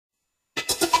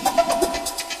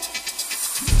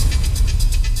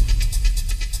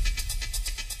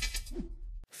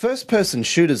First-person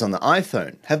shooters on the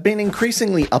iPhone have been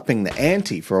increasingly upping the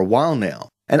ante for a while now,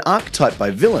 and Archetype by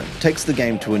Villain takes the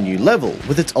game to a new level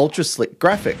with its ultra-slick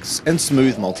graphics and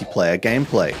smooth multiplayer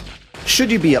gameplay.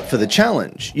 Should you be up for the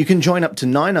challenge, you can join up to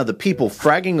 9 other people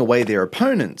fragging away their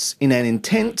opponents in an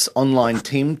intense online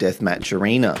team deathmatch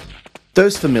arena.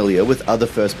 Those familiar with other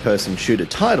first-person shooter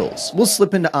titles will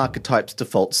slip into Archetype's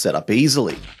default setup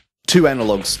easily. 2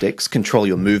 analog sticks control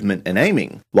your movement and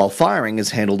aiming, while firing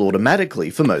is handled automatically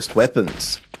for most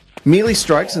weapons. Melee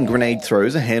strikes and grenade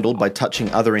throws are handled by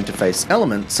touching other interface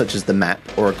elements such as the map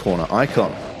or a corner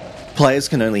icon. Players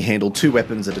can only handle 2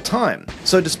 weapons at a time,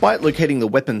 so despite locating the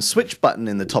weapon switch button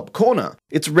in the top corner,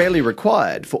 it's rarely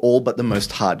required for all but the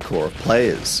most hardcore of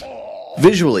players.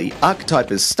 Visually,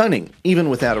 Archetype is stunning, even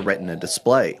without a retina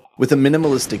display, with a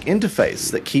minimalistic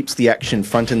interface that keeps the action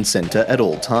front and center at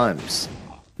all times.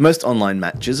 Most online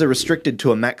matches are restricted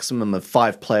to a maximum of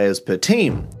 5 players per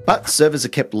team, but servers are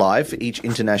kept live for each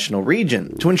international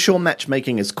region to ensure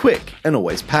matchmaking is quick and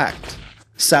always packed.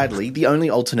 Sadly, the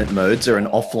only alternate modes are an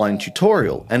offline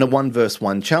tutorial and a 1 vs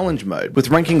 1 challenge mode, with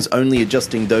rankings only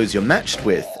adjusting those you're matched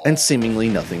with and seemingly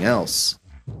nothing else.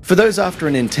 For those after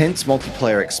an intense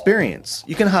multiplayer experience,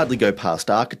 you can hardly go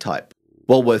past Archetype,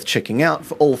 well worth checking out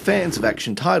for all fans of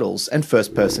action titles and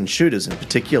first-person shooters in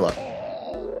particular.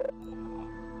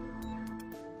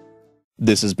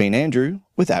 This has been Andrew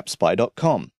with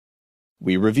AppSpy.com.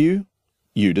 We review,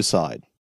 you decide.